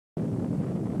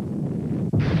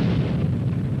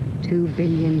2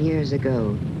 billion years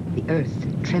ago, the Earth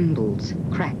trembles,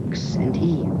 cracks, and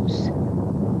heaves.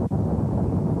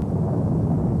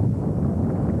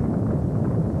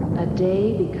 A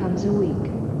day becomes a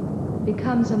week,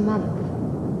 becomes a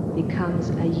month, becomes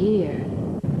a year,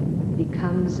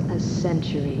 becomes a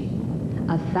century.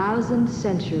 1,000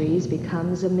 centuries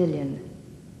becomes a million,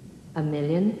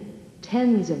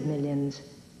 tens of millions.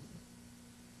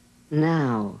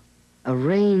 Now, a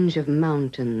range of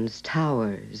mountains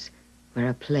towers where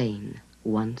a plain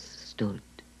once stood.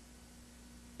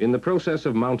 In the process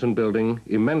of mountain building,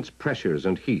 immense pressures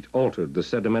and heat altered the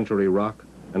sedimentary rock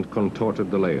and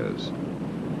contorted the layers.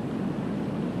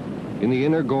 In the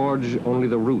inner gorge, only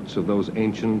the roots of those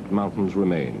ancient mountains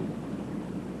remain.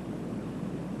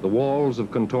 The walls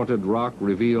of contorted rock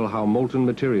reveal how molten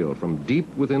material from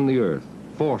deep within the earth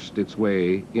forced its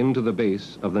way into the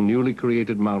base of the newly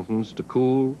created mountains to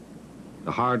cool,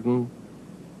 to harden,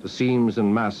 to seams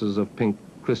and masses of pink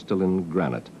crystalline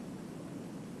granite.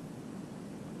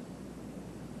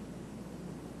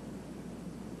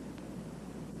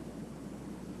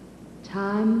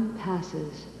 Time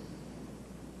passes.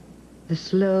 The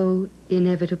slow,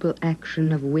 inevitable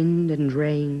action of wind and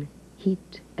rain,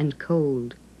 heat and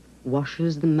cold,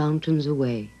 washes the mountains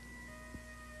away.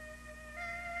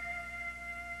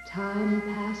 Time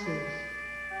passes.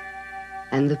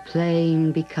 And the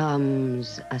plain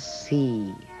becomes a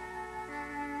sea.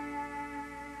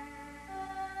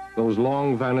 Those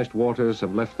long vanished waters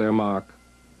have left their mark,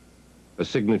 a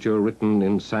signature written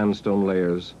in sandstone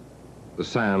layers, the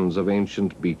sands of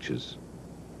ancient beaches.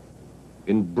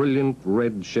 In brilliant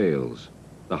red shales,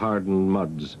 the hardened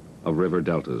muds of river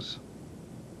deltas.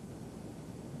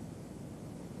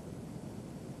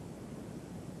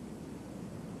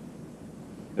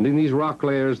 And in these rock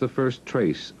layers, the first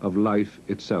trace of life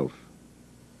itself.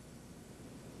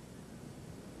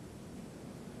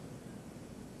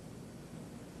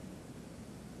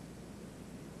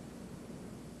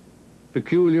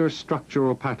 Peculiar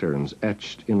structural patterns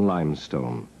etched in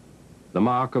limestone, the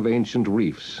mark of ancient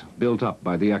reefs built up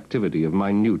by the activity of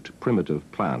minute primitive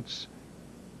plants.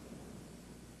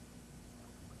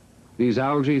 These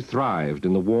algae thrived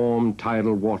in the warm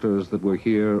tidal waters that were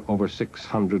here over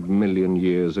 600 million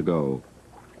years ago.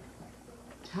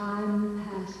 Time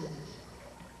passes.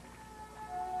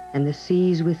 And the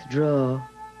seas withdraw,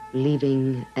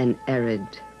 leaving an arid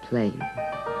plain.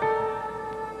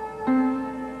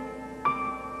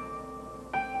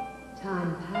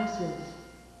 Time passes.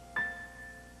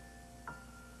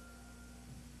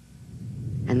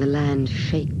 And the land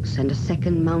shakes, and a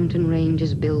second mountain range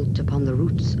is built upon the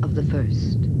roots of the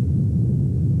first.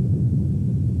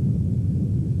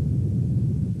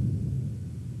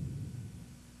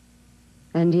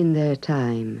 And in their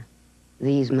time,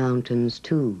 these mountains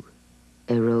too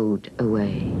erode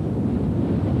away.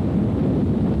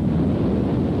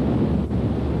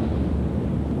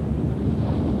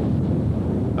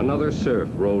 Another surf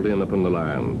rolled in upon the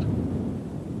land.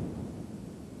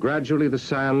 Gradually, the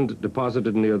sand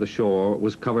deposited near the shore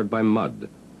was covered by mud,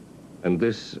 and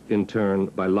this, in turn,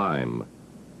 by lime,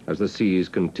 as the seas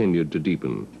continued to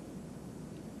deepen.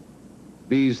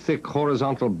 These thick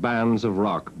horizontal bands of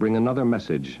rock bring another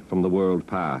message from the world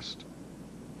past.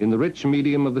 In the rich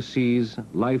medium of the seas,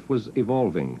 life was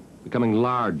evolving, becoming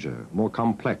larger, more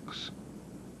complex.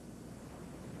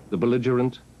 The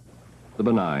belligerent, the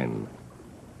benign.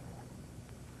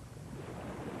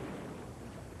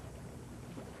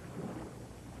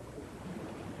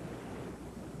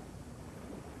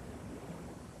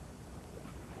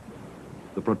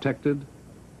 The protected,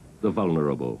 the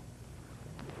vulnerable.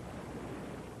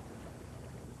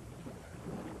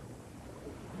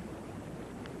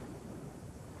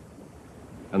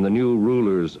 And the new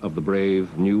rulers of the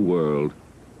brave new world,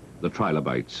 the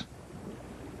trilobites.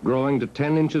 Growing to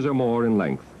 10 inches or more in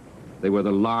length, they were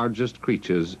the largest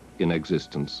creatures in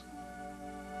existence.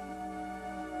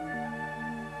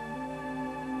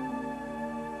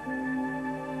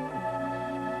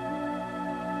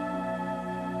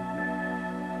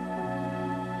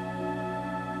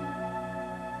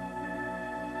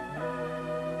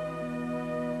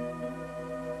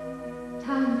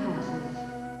 Time passes.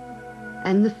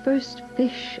 And the first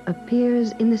fish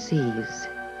appears in the seas.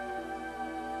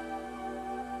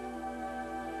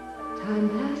 Time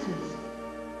passes.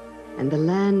 And the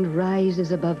land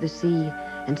rises above the sea,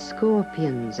 and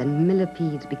scorpions and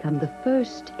millipedes become the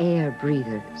first air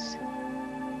breathers.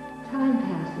 Time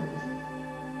passes.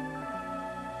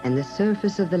 And the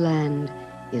surface of the land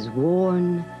is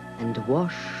worn and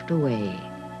washed away.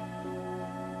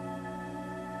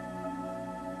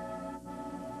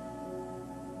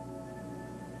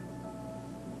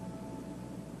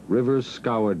 Rivers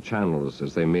scoured channels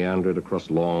as they meandered across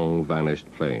long, vanished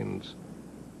plains.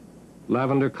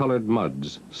 Lavender-colored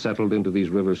muds settled into these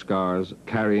river scars,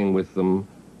 carrying with them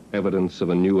evidence of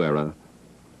a new era,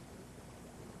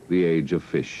 the age of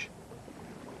fish.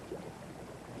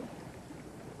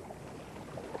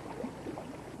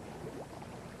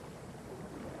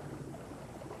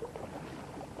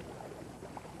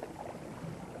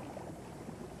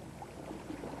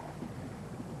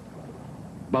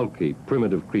 Bulky,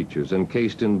 primitive creatures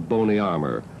encased in bony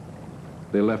armor.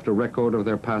 They left a record of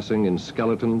their passing in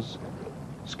skeletons,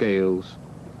 scales,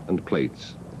 and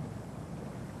plates.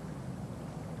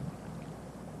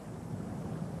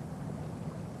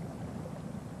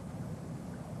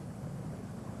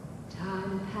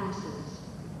 Time passes.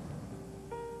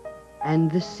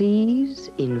 And the seas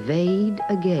invade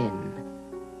again.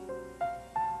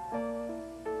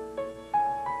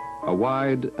 A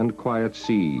wide and quiet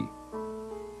sea.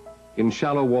 In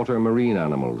shallow water, marine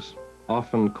animals,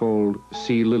 often called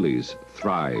sea lilies,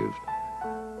 thrived.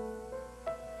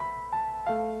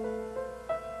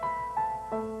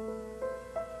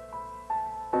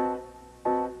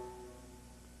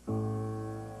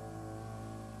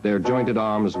 Their jointed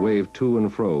arms waved to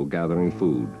and fro, gathering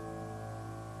food.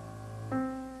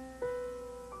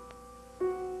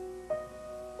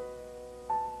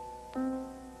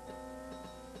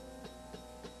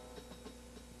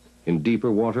 In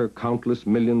deeper water, countless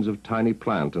millions of tiny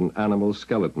plant and animal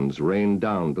skeletons rained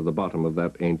down to the bottom of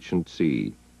that ancient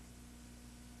sea.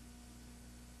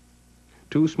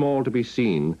 Too small to be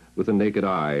seen with the naked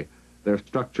eye, their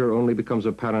structure only becomes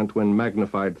apparent when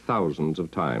magnified thousands of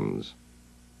times.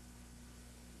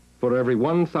 For every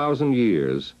 1,000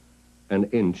 years, an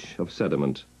inch of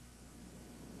sediment,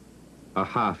 a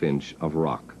half inch of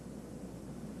rock.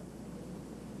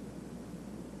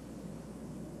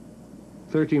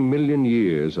 30 million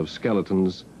years of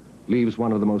skeletons leaves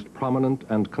one of the most prominent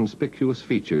and conspicuous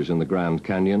features in the Grand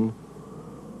Canyon: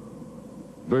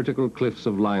 vertical cliffs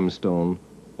of limestone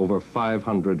over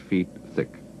 500 feet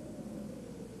thick.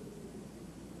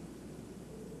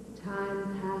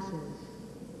 Time passes.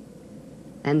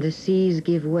 And the seas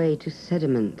give way to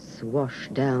sediments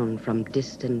washed down from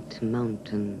distant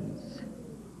mountains.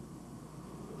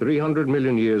 300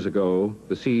 million years ago,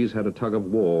 the seas had a tug of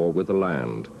war with the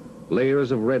land.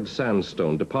 Layers of red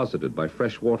sandstone deposited by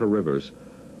freshwater rivers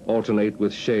alternate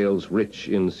with shales rich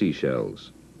in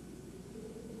seashells.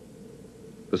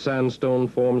 The sandstone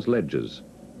forms ledges.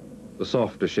 The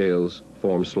softer shales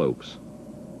form slopes.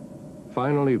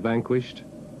 Finally vanquished,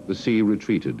 the sea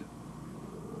retreated,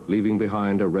 leaving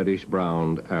behind a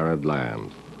reddish-brown, arid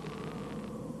land.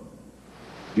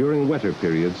 During wetter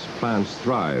periods, plants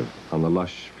thrive on the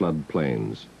lush flood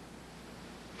plains.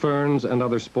 Ferns and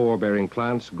other spore-bearing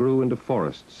plants grew into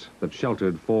forests that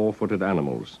sheltered four-footed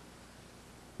animals.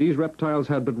 These reptiles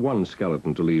had but one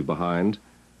skeleton to leave behind,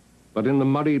 but in the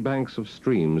muddy banks of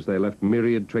streams they left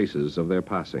myriad traces of their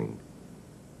passing.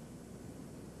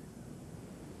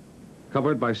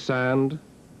 Covered by sand,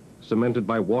 cemented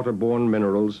by waterborne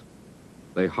minerals,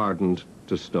 they hardened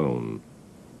to stone.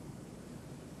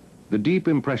 The deep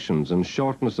impressions and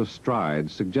shortness of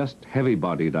stride suggest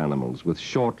heavy-bodied animals with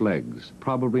short legs,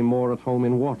 probably more at home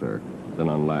in water than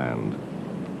on land.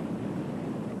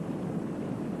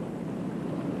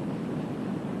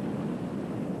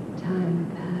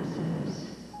 Time passes.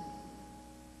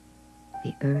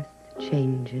 The earth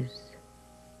changes.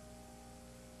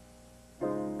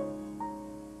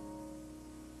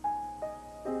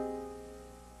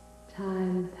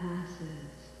 Time passes.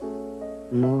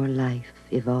 More life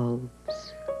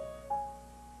evolves.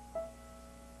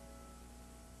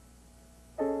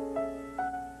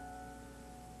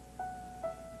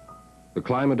 The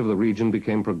climate of the region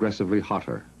became progressively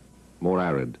hotter, more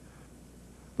arid.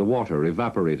 The water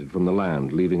evaporated from the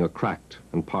land, leaving a cracked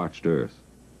and parched earth.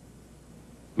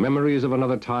 Memories of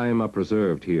another time are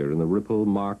preserved here in the ripple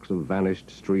marks of vanished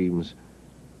streams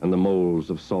and the moles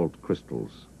of salt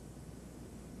crystals.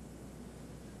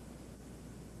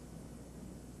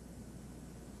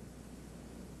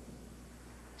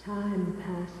 Time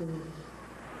passes.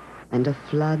 And a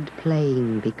flood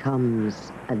plain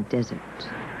becomes a desert.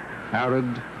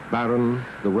 Arid, barren,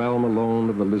 the realm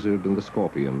alone of the lizard and the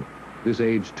scorpion, this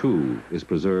age too is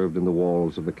preserved in the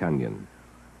walls of the canyon.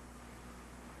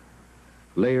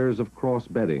 Layers of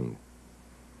cross-bedding,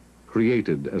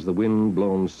 created as the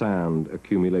wind-blown sand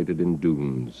accumulated in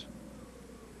dunes.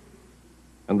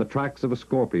 And the tracks of a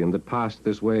scorpion that passed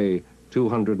this way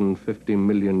 250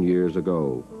 million years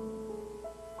ago.